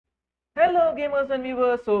Hello gamers and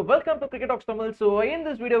viewers, so welcome to Cricket Talks Tamil. So in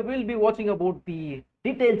this video we'll be watching about the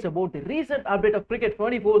details about the recent update of Cricket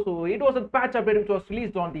 24. So it was a patch update which was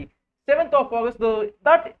released on the 7th of August.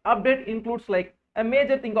 That update includes like a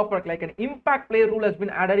major thing of like an impact player rule has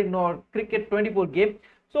been added in our Cricket 24 game.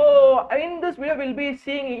 So in this video we'll be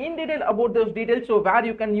seeing in detail about those details, so where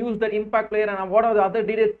you can use that impact player and what are the other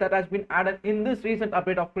details that has been added in this recent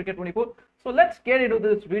update of Cricket 24. So let's get into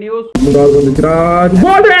this video.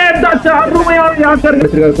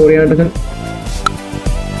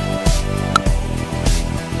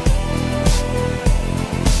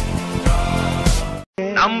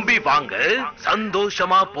 நம்பி வாங்க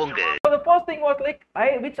சந்தோஷமா போங்க. So the first thing was like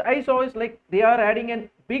which I saw is like they are adding a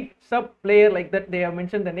big sub player like that they have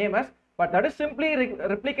mentioned the name as, but that is simply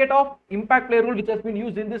replicate of impact player rule which has been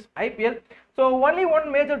used in this IPL. So only one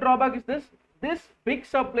major drawback is this big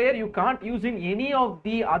sub player you can't use in any of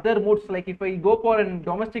the other modes. Like if I go for a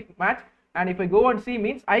domestic match and if I go and see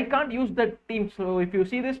means I can't use that team. So if you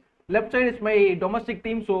see this left side is my domestic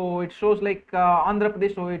team, so it shows like Andhra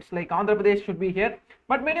Pradesh, so it's like Andhra Pradesh should be here,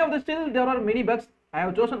 but many of the still there are many bugs. I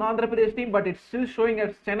have chosen Andhra Pradesh team, but it's still showing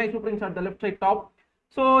as Chennai Super Kings at the left side top.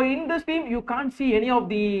 So in this team you can't see any of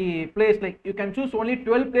the players. Like you can choose only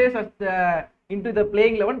 12 players as into the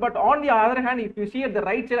playing 11, but on the other hand if you see at the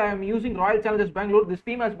right side I am using Royal Challengers Bangalore. This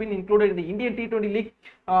team has been included in the Indian T20 League.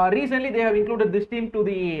 Recently they have included this team to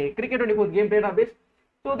the Cricket 24 game database.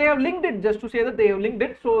 So they have linked it, just to say that they have linked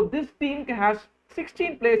it. So this team has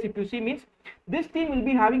 16 players. If you see means this team will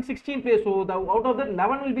be having 16 players. So out of that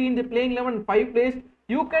 11 will be in the playing 11, 5 players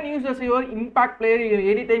you can use as your impact player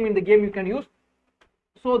anytime in the game you can use.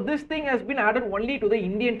 So this thing has been added only to the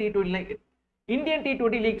Indian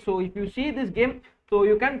T20 League. So if you see this game, so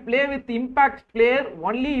you can play with impact player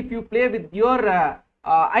only if you play with your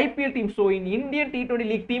IPL team. So in Indian T20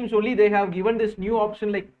 League teams only they have given this new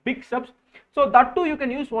option like big subs. So that too you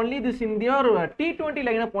can use only this in your T20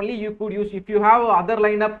 lineup only you could use. If you have other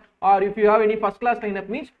lineup or if you have any first class lineup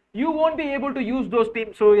means you won't be able to use those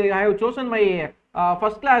teams. So I have chosen my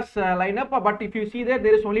first class lineup, but if you see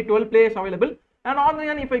there is only 12 players available. And on the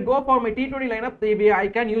end, if I go for my T20 lineup, maybe I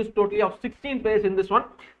can use totally of 16 players in this one.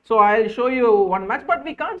 So I'll show you one match, but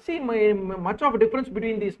we can't see much of a difference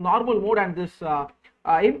between this normal mode and this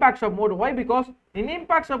impact sub mode. Why? Because in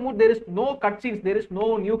impact sub mode there is no cutscenes, there is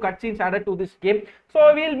no new cutscenes added to this game.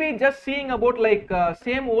 So we'll be just seeing about like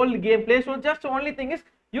same old gameplay. So just the only thing is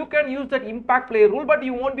you can use that impact player rule, but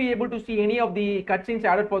you won't be able to see any of the cutscenes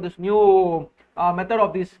added for this new method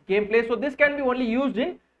of this gameplay. So this can be only used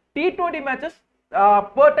in T20 matches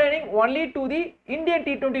pertaining only to the Indian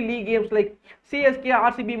T20 League games like CSK,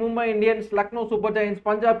 RCB, Mumbai Indians, Lucknow Super Giants,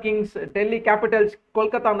 Punjab Kings, Delhi Capitals,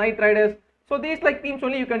 Kolkata Knight Riders. So these like teams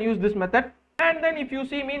only you can use this method. And then if you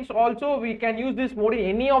see means also we can use this mode in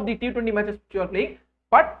any of the T20 matches which you are playing,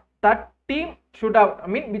 but that team should have, I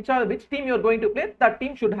mean which team you are going to play, that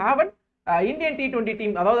team should have an Indian T20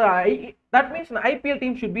 team. That means an IPL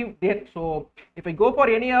team should be there. So if I go for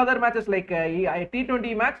any other matches like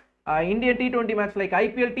T20 match, Indian T20 match like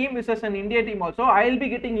IPL team versus an Indian team also, I will be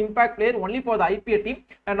getting impact player only for the IPL team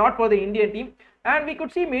and not for the Indian team. And we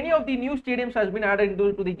could see many of the new stadiums has been added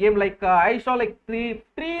to the game. Like I saw like three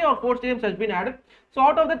or four stadiums has been added. So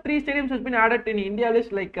out of the 3 stadiums has been added in India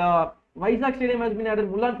list, like Vizag Stadium has been added,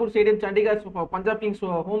 Mullanpur Stadium, Chandigarh for Punjab Kings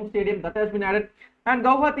home stadium, that has been added, and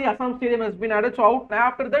Guwahati Assam Stadium has been added. So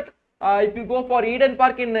after that if you go for Eden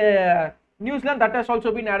Park in New Zealand, that has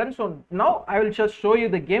also been added. So now I will just show you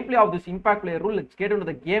the gameplay of this impact player rule. Let's get into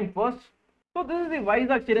the game first. So this is the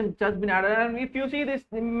Vizag Stadium which has been added, and if you see this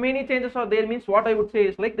many changes are there means what I would say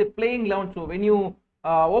is like the playing 11. So when you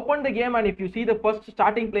open the game and if you see the first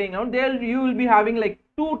starting playing 11, there you will be having like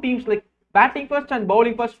 2 teams like batting first and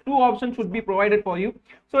bowling first. 2 options should be provided for you.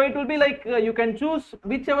 So it will be like you can choose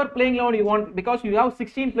whichever playing 11 you want, because you have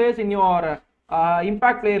 16 players in your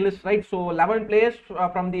impact player list, right? So 11 players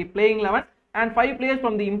from the playing 11 and 5 players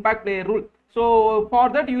from the impact player rule. So for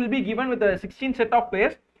that you will be given with a 16 set of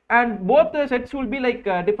players, and both the sets will be like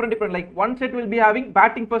different. Like one set will be having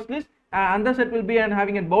batting first list and another set will be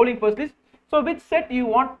having a bowling first list. So which set you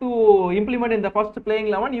want to implement in the first playing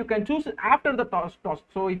 11 you can choose after the toss.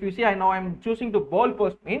 So if you see I am choosing to bowl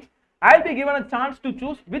first means I'll be given a chance to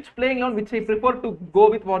choose which playing 11 which I prefer to go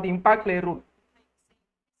with for the impact player rule.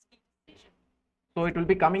 So it will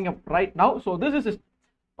be coming up right now. So this is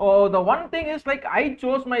the one thing is like I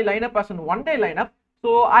chose my lineup as a one-day lineup,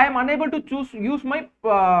 so I am unable to use my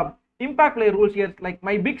impact player rules here. Like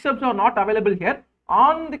my big subs are not available here.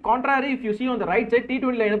 On the contrary, if you see on the right side,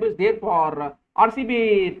 T20 lineup is there for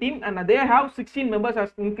RCB team, and they have 16 members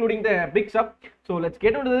as including the big sub. So let's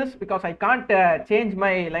get into this because I can't change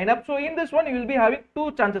my lineup. So in this one you will be having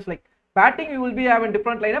two chances, like batting you will be having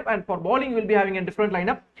different lineup, and for bowling you will be having a different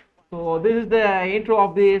lineup. So this is the intro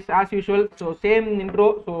of this as usual. So same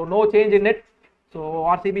intro, so no change in it. So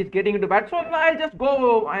RCB is getting into bat. So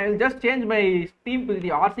I'll just change my team to the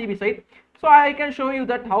RCB side, so I can show you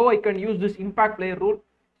that how I can use this impact player rule.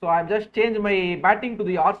 So I've just changed my batting to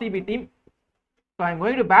the RCB team. So I'm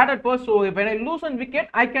going to bat at first. So when I lose a wicket,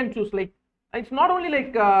 I can choose, like, it's not only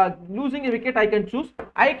like losing a wicket I can choose.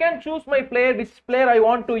 I can choose my player, which player I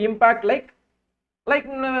want to impact,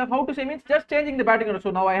 how to say, means just changing the batting order.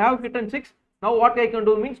 So now I have hit and 6. Now what I can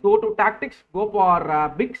do means go to tactics, go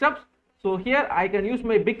for big subs. So here I can use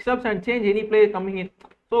my big subs and change any player coming in.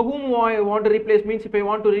 So whom I want to replace means, if I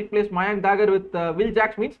want to replace Mayank Dagger with Will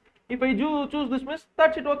Jacks means, if I choose this means,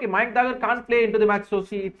 that's it, okay, Mayank Dagger can't play into the match. So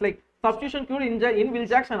see, it's like substitution queued in Will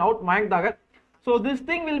Jacks and out Mayank Dagger. So this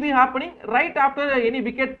thing will be happening right after any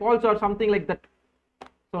wicket falls or something like that.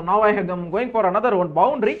 So now I am going for another one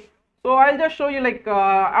boundary. So I'll just show you, like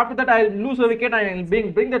after that I'll lose a wicket and I'll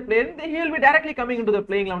bring that player in. He will be directly coming into the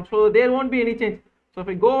playing 11. So there won't be any change. So if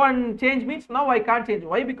I go and change means, now I can't change.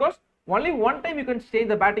 Why? Because only one time you can change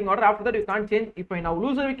the batting order. After that you can't change. If I now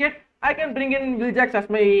lose a wicket, I can bring in Will Jacks as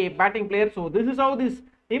my batting player. So this is how this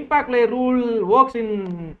impact player rule works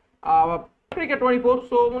in Cricket 24.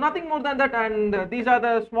 So nothing more than that, and these are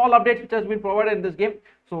the small updates which has been provided in this game.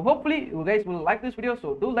 So hopefully you guys will like this video.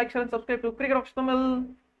 So do like, share and subscribe to Cricket Rocks Tamil.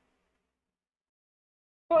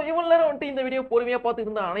 So இவ்வளோ நேரம் வந்துட்டு இந்த video பொறுமையாக பார்த்துட்டு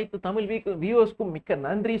இருந்த அனைத்து தமிழ் வியூவர்ஸ்க்கும் மிக்க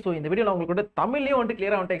நன்றி. ஸோ இந்த வீடியோ நான் உங்களுக்கு தமிழ்லேயும் வந்துட்டு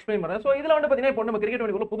கிளியராக வந்துட்டு எக்ஸ்பிளைன் பண்ணுறேன். ஸோ இதில் வந்து பார்த்தீங்கன்னா இப்போ நம்ம கிரிக்கெட்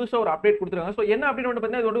வந்து புதுசாக ஒரு அப்டேட் கொடுத்துருக்காங்க. ஸோ என்ன அப்டேட் வந்து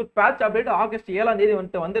பார்த்தீங்கன்னா இது வந்து ஒரு பேட்ச் அப்டேட் ஆகஸ்ட் 7ஆம்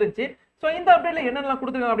தேதி வந்துருச்சு. ஸோ இந்த அப்டேட்ல என்னென்னலாம்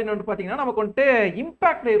கொடுத்துருக்காங்க அப்படின்னு வந்து பார்த்தீங்கன்னா, நமக்கு வந்துட்டு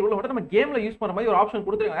இம்பாக்ட் பிளேயர் ரூல் வந்துட்டு நம்ம கேமில் யூஸ் பண்ணுற மாதிரி ஒரு ஆப்ஷன்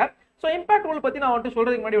கொடுத்துருக்காங்க. ஸோ இம்பாக்ட் ரூல் பற்றி நான் வந்துட்டு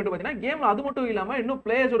சொல்றதுக்கு முன்னாடி வந்து பார்த்தீங்கன்னா, கேமில் அது மட்டும் இல்லாமல் இன்னும்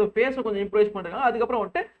பிளேயர்ஸோட ஃபேஸை கொஞ்சம் இம்ப்ரூவ் பண்ணுறாங்க. அதுக்கப்புறம்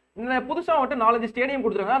வந்துட்டு புதுசாக வந்துட்டு 4 ஸ்டேடியம்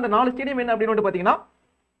கொடுத்துருக்காங்க. அந்த 4 ஸ்டேடியம் என்ன அப்படின்னு வந்து பார்த்தீங்கன்னா,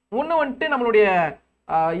 ஒன்று வந்துட்டு நம்மளுடைய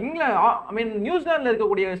நியூசிலாந்துல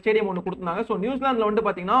இருக்கக்கூடிய ஸ்டேடியம் ஒன்று கொடுத்துருந்தாங்க. ஸோ நியூசிலாந்துல வந்து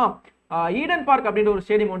பார்த்தீங்கன்னா ஈடன் பார்க் அப்படின்ற ஒரு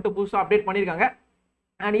ஸ்டேடியம் வந்துட்டு புதுசாக அப்டேட் பண்ணியிருக்காங்க.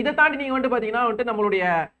 அண்ட் இதை தாண்டி நீங்கள் வந்துட்டு பார்த்தீங்கன்னா வந்துட்டு நம்மளுடைய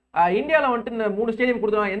இந்தியாவில் வந்துட்டு இந்த 3 ஸ்டேடியம்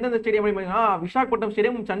கொடுத்துருவாங்க. எந்தெந்த ஸ்டேடியம் பார்த்தீங்கன்னா விசாகப்பட்டினம்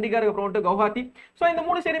ஸ்டேடியம், சண்டிகர், அப்புறம் வந்துட்டு கவுஹாத்தி. ஸோ இந்த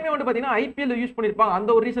 3 ஸ்டேடியமே வந்து பார்த்தீங்கன்னா IPL யூஸ் பண்ணியிருப்பாங்க.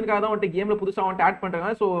 அந்த ஒரு ரீசனுக்காக தான் வந்துட்டு கேமில் புதுசாக வந்துட்டு ஆட் பண்ணுறாங்க.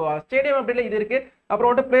 ஸோ ஸ்டேடியம் அப்டேட்ல இது இருக்கு. அப்புறம்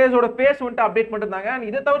வந்துட்டு பிளேயர்ஸோட ஃபேஸ் வந்துட்டு அப்டேட் பண்ணிருந்தாங்க. அண்ட்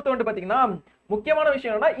இதை தவிர்த்து வந்துட்டு பார்த்தீங்கன்னா முக்கியமான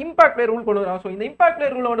விஷயம் என்னன்னா இம்பாக்ட் பிளேயர் ரூல் கொண்டு வராங்க. ஸோ இந்த இம்பாக்ட்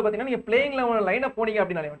பிளேயர் ரூல் வந்து பார்த்தீங்கன்னா, நீங்க பிளேயிங்ல லைன் அப் போனீங்க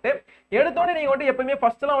அப்படின்னாலே வந்துட்டு எடுத்தோடனே நீங்க வந்து எப்பவுமே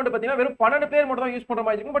ஃபர்ஸ்ட்லாம் வந்து பார்த்தீங்கன்னா வெறும் 12 பிளேயர் மட்டும் தான் யூஸ் பண்ற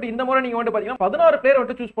மாதிரி இருக்கும். பட் இந்த முறை நீங்க வந்து பார்த்தீங்கன்னா 16 பிளேயர்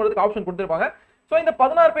வந்து சூஸ் பண்ணுறதுக்கு ஆப்ஷன் கொடுத்துருப்பாங்க. ஸோ இந்த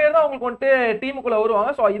 16 பேர் தான் உங்களுக்கு வந்துட்டு டீமுக்குள்ள வருவாங்க.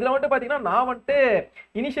 ஸோ இதில் வந்துட்டு பார்த்தீங்கன்னா நான் வந்துட்டு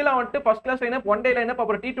இனிஷியலாக வந்துட்டு first class lineup, one day lineup,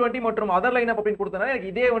 அப்புறம் T20 மற்றும் அதர் லைனப் அப்படின்னு கொடுத்தனால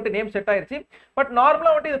எனக்கு இதே வந்துட்டு நேம் செட் ஆயிருச்சு. பட்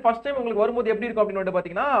நார்மலாக வந்துட்டு இது ஃபர்ஸ்ட் டைம் உங்களுக்கு வரும்போது எப்படி இருக்கும் அப்படின்னு வந்துட்டு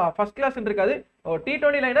பார்த்தீங்கன்னா, ஃபர்ஸ்ட் கிளாஸ் இருக்காது,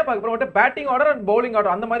 T20 லைனப், அதுக்கப்புறம் வந்துட்டு batting order and bowling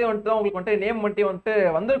order அந்த மாதிரி வந்துட்டு தான் உங்களுக்கு வந்துட்டு நேம்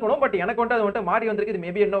வந்துட்டு வந்திருக்கணும். பட் எனக்கு வந்துட்டு அது வந்துட்டு மாறி வந்திருக்கு. இது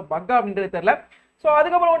மேபி என்ன பக்கா அப்படின்றது தெரியல. ஸோ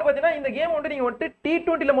அதுக்கப்புறம் வந்து பார்த்தீங்கன்னா இந்த கேம் வந்துட்டு நீங்கள் வந்துட்டு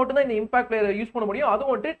T20ல மட்டும் தான் இந்த இம்பாக்ட் பிளேயர் யூஸ் பண்ண முடியும்.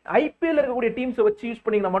 அதுவும் வந்துட்டு IPL இருக்கக்கூடிய டீம்ஸை வச்சு யூஸ்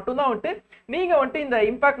பண்ணீங்கன்னா மட்டும்தான் வந்துட்டு நீங்கள் வந்துட்டு இந்த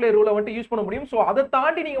இம்பாக்ட் பிளேயர் ரூலை வந்துட்டு யூஸ் பண்ண முடியும். ஸோ அதை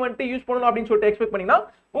தாண்டி நீங்கள் வந்துட்டு யூஸ் பண்ணணும் அப்படின்னு சொல்லிட்டு எக்ஸ்பெக்ட் பண்ணீங்கன்னா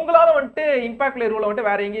உங்களால் வந்துட்டு இம்பாக்ட் பிளேயர் ரூலை வந்துட்டு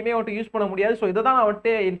வேற எங்கேயுமே வந்துட்டு யூஸ் பண்ண முடியாது. ஸோ இதை தான் நான்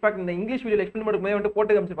வந்துட்டு இன்ஃபேக்ட் இந்த இங்கிலீஷ் வீடியோ எக்ஸ்பிளைன் பண்ணும்போது வந்துட்டு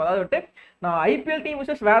போட்டு காமிச்சிருப்பேன். அதாவது வந்துட்டு நான் IPL டீம்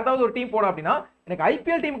விசஸ் வேற ஏதாவது ஒரு டீம் போட அப்படின்னா எனக்கு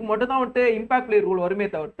IPL டீமுக்கு மட்டும் தான் வந்துட்டு இம்பாக்ட் பிளேயர் ரூல் வருமே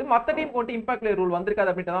தவிர்த்து மற்ற டீமுக்கு வந்துட்டு இம்பாக்ட் பிளேயர் ரூல்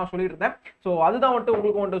வந்திருக்காது அப்படின்ட்டு தான் சொல்லிட்டு இருந்தேன். ஸோ அதுதான் வந்துட்டு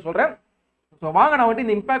உங்களுக்கு வந்துட்டு சொல்றேன். ஸோ வாங்க நான் வந்துட்டு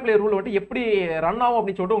இந்த இம்பாக்ட் பிளேயர் ரூல் வந்துட்டு எப்படி ரன் ஆகும்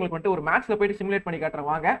அப்படின்னு சொல்லிட்டு உங்களுக்கு வந்துட்டு ஒரு மேட்ச்ல போயிட்டு சிமுலேட் பண்ணி காட்டுறேன்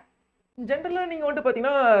வாங்க. ஜென்ரலாக நீங்கள் வந்துட்டு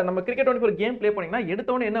பார்த்தீங்கன்னா நம்ம கிரிக்கெட் வந்துட்டு ஒரு கேம் ப்ளே பண்ணிங்கன்னா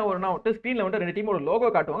எடுத்தோடனே என்ன வரும்னா வந்துட்டு ஸ்க்ரீனில் வந்துட்டு 2 டீமோட லோகோ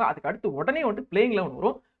காட்டுவாங்க. அதுக்கு அடுத்து உடனே வந்துட்டு பிளேயிங் 11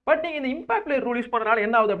 வரும். பட் நீங்கள் இந்த இம்பாக்ட் பிளேயர் ரூல் யூஸ் பண்ணுறதுனால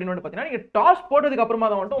என்ன ஆகுது அப்படின்னு பார்த்தீங்கன்னா, நீங்கள் டாஸ் போட்டதுக்கு அப்புறமா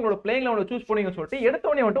தான் வந்துட்டு உங்களோட பிளேயிங் 11 சூஸ் பண்ணீங்கன்னு சொல்லிட்டு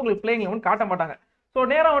எடுத்தோடனே வந்துட்டு உங்களுக்கு பிளேயிங் 11 காட்ட மாட்டாங்க. ஸோ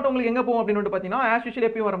நேராக வந்துட்டு உங்களுக்கு எங்கே போகும் அப்படின்னு பார்த்தீங்கன்னா, ஆஸ் யூஷுவல்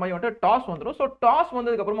எப்பயும் வர மாதிரி வந்துட்டு டாஸ் வந்துடும். ஸோ டாஸ்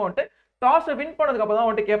வந்ததுக்கு அப்புறமா வந்துட்டு டாஸை வின் பண்ணதுக்கு அப்புறம் தான்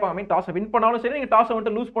வந்துட்டு கேட்பாங்க. டாஸை வின் பண்ணாலும் சரி, நீங்கள் டாஸை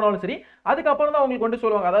வந்துட்டு லூஸ் பண்ணாலும் சரி, அதுக்கப்புறம் தான் உங்களுக்கு வந்துட்டு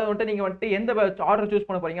சொல்லுவாங்க. அதாவது வந்துட்டு நீங்கள் வந்துட்டு எந்த ஆர்டர் சூஸ்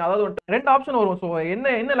பண்ண போறீங்க. அதாவது வந்துட்டு 2 ஆப்ஷன் வரும். ஸோ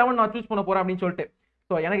என்ன 11 நான் சூஸ் பண்ண போறேன் அப்படின்னு சொல்லிட்டு.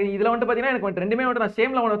 ஸோ எனக்கு இதில் வந்துட்டு பார்த்தீங்கன்னா எனக்கு வந்துட்டு ரெண்டுமே வந்துட்டு நான்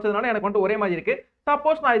சேம் 11 வச்சதுனால எனக்கு வந்துட்டு ஒரே மாதிரி இருக்கு.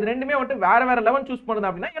 சப்போஸ் நான் இது ரெண்டுமே வந்துட்டு வேற 11 சூஸ் பண்ணுறது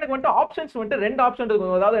அப்படின்னா எனக்கு வந்துட்டு ஆப்ஷன்ஸ் வந்துட்டு 2 ஆப்ஷன்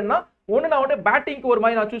இருக்கும். அதாவது என்ன, ஒன்று நான் வந்துட்டு பேட்டிங்க்கு ஒரு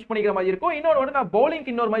மாதிரி நான் சூஸ் பண்ணிக்கிற மாதிரி இருக்கும், இன்னொன்று வந்துட்டு நான்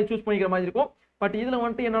பவுலிங்க்கு இன்னொரு மாதிரி சூஸ் பண்ணிக்கிற மாதிரி இருக்கும். பட் இதுல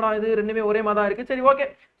வந்துட்டு என்னடா இது ரெண்டுமே ஒரே மாதிரி தான் இருக்கு. சரி ஓகே.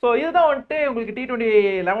 ஸோ இதுதான் வந்துட்டு உங்களுக்கு T20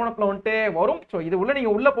 11 வந்துட்டு வரும். ஸோ இது உள்ள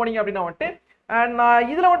நீங்க உள்ள போனீங்க அப்படின்னா வந்துட்டு அண்ட் நான்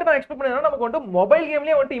இதுல வந்துட்டு நான் எக்ஸ்பெக்ட் பண்ணேன்னா நமக்கு வந்துட்டு மொபைல்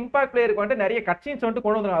கேம்லயே வந்துட்டு இம்பாக்ட் பிளேயருக்கு வந்துட்டு நிறைய கட்சின்ஸ் வந்துட்டு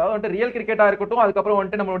கொண்டு வந்துருக்காங்க. அதாவது வந்துட்டு ரியல் கிரிக்கெட்டா இருக்கட்டும், அதுக்கப்புறம்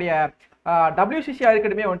வந்துட்டு நம்மளுடைய WCC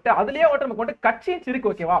இருக்கட்டுமே வந்துட்டு அதுலயே வந்துட்டு நமக்கு வந்துட்டு கட்சின்ஸ்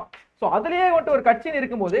இருக்கு. ஓகேவா? ஸோ அதுலயே வந்துட்டு ஒரு கட்சின்னு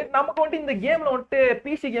இருக்கும்போது நமக்கு வந்துட்டு இந்த கேம்ல வந்துட்டு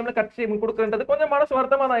பிசி கேம்ல கட்சி கொடுக்குறது கொஞ்சம் மனசு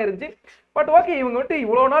வருத்தமா தான் இருந்துச்சு. பட் ஓகே, இவங்க வந்துட்டு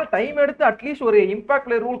இவ்வளவு நாள் டைம் எடுத்து அட்லீஸ்ட் ஒரு இம்பாக்ட்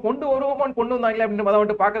பிளேயர் ரூல் கொண்டு வருவோமான்னு கொண்டு வந்தாங்களே அப்படின்னு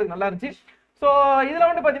வந்துட்டு பாக்குறதுக்கு நல்லா இருந்துச்சு. ஸோ இதுல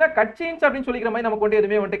வந்துட்டு பாத்தீங்கன்னா கட்சின்ஸ் அப்படின்னு சொல்லிக்கிற மாதிரி நமக்கு வந்துட்டு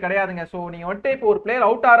எதுவுமே வந்துட்டு கிடையாதுங்க. ஸோ நீங்க வந்துட்டு இப்போ ஒரு பிளேயர்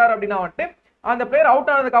அவுட் ஆறாரு அப்படின்னா வந்துட்டு அந்த பிளேயர் அவுட்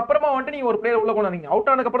ஆனதுக்கு அப்புறமா வந்துட்டு நீங்க ஒரு பிளேயர் உள்ள கொண்டு வந்தீங்க, அவுட்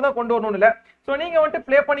ஆனதுக்கு அப்புறம் தான் கொண்டு வரணும் இல்ல. சோ நீங்க வந்துட்டு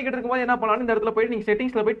ப்ளே பண்ணிக்கிட்டு இருக்கும்போது என்ன பண்ணலாம், இந்த இடத்துல போயிட்டு நீங்க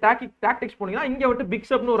செட்டிங்ஸ்ல போய் டாக்டிக்ஸ் போனீங்கன்னா இங்க வந்துட்டு பிக்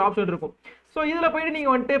சப்னு ஒரு ஆப்ஷன் இருக்கும். சோ இதுல போயிட்டு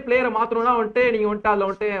நீங்க வந்துட்டு பிளேயரை மாத்தணும்னா வந்துட்டு நீங்க வந்துட்டு அதுல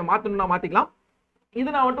வந்துட்டு மாத்தணும்னா மாத்திக்கலாம். இது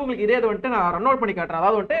நான் வந்துட்டு உங்களுக்கு இதே வந்துட்டு நான் ரன் அவுட் பண்ணி காட்டுறேன்.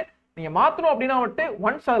 அதாவது வந்துட்டு நீங்க மாத்தணும் அப்படின்னா வந்துட்டு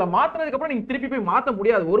ஒன்ஸ் அதுல மாத்தினதுக்கு அப்புறம் நீங்க திருப்பி போய் மாத்த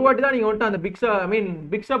முடியாது. ஒரு வாட்டி தான் நீங்க வந்துட்டு அந்த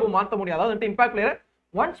பிக் சப் மாத்த முடியாது. அதாவது வந்துட்டு இம்பாக்ட் பிளேயர்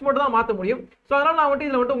ஒன்ஸ் மட்டும் தான் மாற்ற முடியும். ஸோ அதனால நான் வந்துட்டு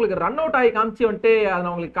இதில் வந்துட்டு உங்களுக்கு ரன் அவுட் ஆகி காமிச்சு வந்துட்டு அதை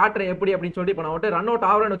நான் உங்களுக்கு காட்டுறேன் எப்படி அப்படின்னு சொல்லிட்டு. இப்போ நான் வந்துட்டு ரன் அவுட்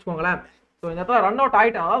ஆகிறேன்னு வச்சுக்கோங்களேன். ஸோ இந்த இடத்துல ரன் அவுட்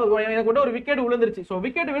ஆகிட்டேன், அதாவது எனக்கு வந்துட்டு ஒரு விக்கெட் விழுந்துருச்சு. ஸோ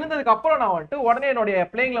விக்கெட் விழுந்ததுக்கு அப்புறம் நான் வந்துட்டு உடனே என்னுடைய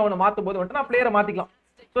பிளேயிங்ல ஒன்று மாற்றும் போது வந்துட்டு நான் பிளேயரை மாற்றிக்கலாம்.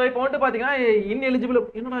 ஸோ இப்போ வந்துட்டு பார்த்தீங்கன்னா இன்எலிஜிபிள்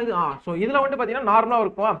என்னன்னா இது ஸோ இதில் வந்துட்டு பார்த்தீங்கன்னா நார்மலாக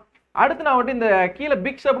இருக்கும். அடுத்து நான் வந்துட்டு இந்த கீழே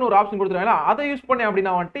பிக் சப்னு ஒரு ஆப்ஷன் கொடுத்துருவேன், அதை யூஸ் பண்ணேன்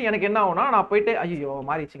அப்படின்னா வந்துட்டு எனக்கு என்ன ஆகும்னா நான் போயிட்டு ஐயோ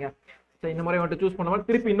மாறிச்சுங்க. இந்த மாதிரி வந்துட்டு சூஸ் பண்ண மாதிரி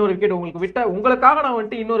திருப்பி இன்னொரு விக்கெட் உங்களுக்கு உங்களுக்காக நான்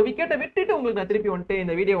வந்துட்டு இன்னொரு விக்கெட்டை விட்டுட்டு உங்களுக்கு நான் திருப்பி வந்துட்டு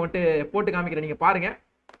இந்த வீடியோ வந்துட்டு போட்டு காமிக்கிறேன். நீங்க பாருங்க.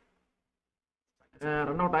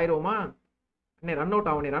 Run out ஆயிருவோமா? Run out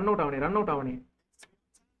ஆகணே.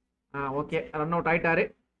 Okay, run out ஆயிட்டாரு.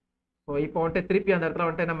 ஸோ இப்போ வந்துட்டு திருப்பி அந்த இடத்துல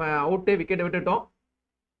வந்துட்டு நம்ம அவுட்டு விக்கெட்டை விட்டுட்டோம்.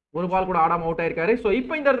 ஒரு பால் கூட ஆடாம அவுட் ஆயிருக்காரு. ஸோ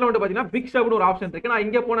இப்போ இந்த இடத்துல வந்துட்டு பாத்தீங்கன்னா பிக் சப்னு ஒரு ஆப்ஷன் இருக்கு. நான்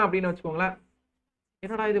இங்க போனேன் அப்படின்னு வச்சுக்கோங்களேன்.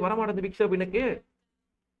 என்னடா இது வரமாட்டேங்குது பிக் சப், எனக்கு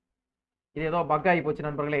இது ஏதோ பக் ஆகி போச்சு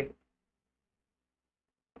நண்பர்களே.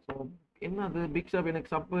 என்னது பிக் சப்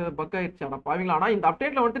எனக்கு சப் பக் ஆயிடுச்சு. ஆனா பாவீங்களா, ஆனா இந்த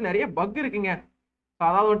அப்டேட்ல வந்துட்டு நிறைய பக் இருக்குங்க.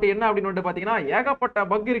 அதாவது வந்துட்டு என்ன அப்படின்னு வந்துட்டு பாத்தீங்கன்னா ஏகப்பட்ட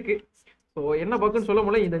பக் இருக்கு. ஸோ என்ன பக்குன்னு சொல்ல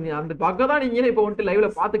முடியல. இந்த அந்த பக்கை தான் நீங்க இப்போ வந்துட்டு லைவ்ல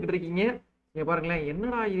பாத்துக்கிட்டு இருக்கீங்க. நீங்க பாருங்களேன்,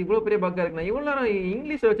 என்னடா இது இவ்வளவு பெரிய பக்கா இருக்கு. நான் இவ்வளவு நேரம்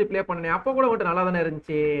இங்கிலீஷ் வச்சு பிளே பண்ணேன், அப்போ கூட வந்துட்டு நல்லா தானே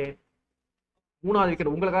இருந்துச்சு. 3வது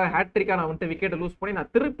விக்கெட் உங்களுக்காக ஹேட்ரிக்கா நான் வந்துட்டு விக்கெட்டை லூஸ் பண்ணி நான்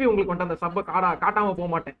திருப்பி உங்களுக்கு வந்துட்டு அந்த சப்பை காட்டாம போக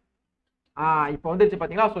மாட்டேன். இப்போ வந்துருச்சு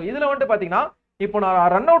பாத்தீங்களா. ஸோ இதுல வந்துட்டு பாத்தீங்கன்னா இப்போ நான்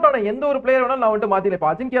ரன் அவுட் ஆன எந்த ஒரு பிளேயர் வேணாலும் நான் வந்துட்டு மாத்தில. இப்போ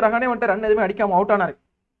அஜிங்கிய ரஹானே வந்துட்டு ரன் எதுவுமே அடிக்காம அவுட் ஆனாரு.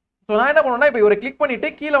 ஸோ நான் என்ன பண்ணுவேன்னா இப்போ இவரை கிளிக் பண்ணிட்டு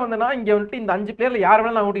கீழே வந்தேன்னா இங்க வந்துட்டு இந்த 5 பிளேயர்ல யார்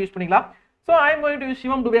வேணாலும் நான் வந்துட்டு யூஸ் பண்ணிக்கலாம். So I am going to use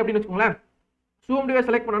சிவம் டுபே அப்படின்னு வச்சுக்கோங்களேன். சிவம் டுபே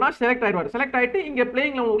செலக்ட் பண்ணனா செலக்ட் ஆயிடுவார். செலக்ட் ஆயிட்டு இங்க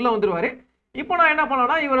பிளேயிங்ல உள்ள வந்துருவாரு. இப்போ நான் என்ன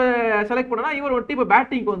பண்ணலாம்னா இவர் செலக்ட் பண்ணனா இவர் வந்துட்டு இப்போ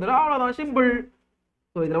பேட்டிங்க்கு வந்துடும். அவ்வளவுதான், சிம்பிள்.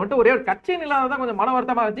 ஸோ இதுல வந்துட்டு ஒரே ஒரு கட்சின்னு இல்லாததான் கொஞ்சம் மன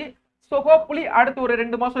வருத்தமா இருந்துச்சு. ஸோ ஹோப்ஃபுல்லி அடுத்து ஒரு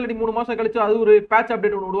 2 மாசம் இல்லாட்டி 3 மாசம் கழிச்சு அது ஒரு பேட்ச்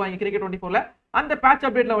அப்டேட் ஒன்று விடுவாங்க கிரிக்கெட் 24ல. அந்த பேட்ச்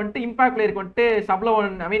அப்டேட்ல வந்துட்டு இம்பாக்ட் பிளேயருக்கு வந்துட்டு சப்ல ஒரு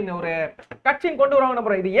கட்சின் கொண்டு வருவாங்க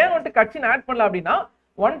நம்புறோம். இது ஏன் வந்துட்டு கட்சின் ஆட் பண்ணல அப்படின்னா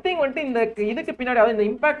ஒன் திங் வந்துட்டு இந்த இதுக்கு பின்னாடி, அதாவது இந்த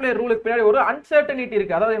இம்பாக்ட் பிளேயர் ரூலுக்கு பின்னாடி ஒரு அன்சர்டனிட்டி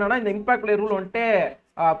இருக்கு. அதாவது என்னன்னா இந்த இம்பாக்ட் பிளேயர் ரூல் வந்துட்டு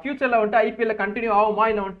ஃபியூச்சர்ல வந்துட்டு ஐபிஎல்ல கண்டினியூ ஆகுமா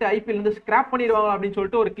இல்ல வந்துட்டு ஐபிஎல் வந்து ஸ்கிராப் பண்ணிடுவாங்க அப்படின்னு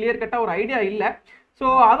சொல்லிட்டு ஒரு கிளியர் கட்டா ஒரு ஐடியா இல்ல. ஸோ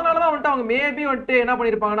அதனாலதான் வந்துட்டு அவங்க மேபி வந்துட்டு என்ன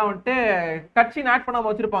பண்ணிருப்பாங்கன்னா வந்துட்டு கட்சின் ஆட் பண்ணாம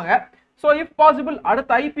வச்சிருப்பாங்க. ஸோ இஃப் பாசிபிள்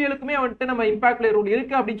அடுத்த ஐபிஎலுக்குமே வந்துட்டு நம்ம இம்பாக்ட் பிளேயர் ரூல்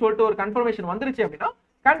இருக்கு அப்படின்னு சொல்லிட்டு ஒரு கன்ஃபர்மேஷன் வந்துருச்சு அப்படின்னா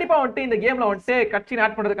கண்டிப்பா வந்துட்டு இந்த கேம்ல வந்துட்டு கட்சின்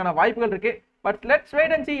ஆட் பண்றதுக்கான வாய்ப்புகள் இருக்கு. But let's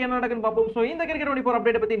wait and see என்ன நடக்குன்னு பார்ப்போம். ஸோ இந்த கிரிக்கெட் 24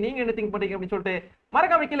 அப்டேட் பத்தி நீங்க என்ன திங்க் பண்றீங்க அப்படின்னு சொல்லிட்டு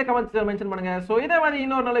மறக்காம கீழே கமெண்ட்ஸ் மென்ஷன் பண்ணுங்க. ஸோ இதே மாதிரி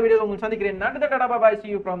இன்னொரு நல்ல வீடியோ உங்களுக்கு சந்திக்கிறேன். நன்றி, Tata, by,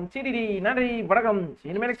 see you from CDD. நன்றி, வணக்கம். See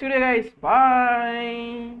you in my next video guys.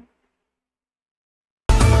 Bye.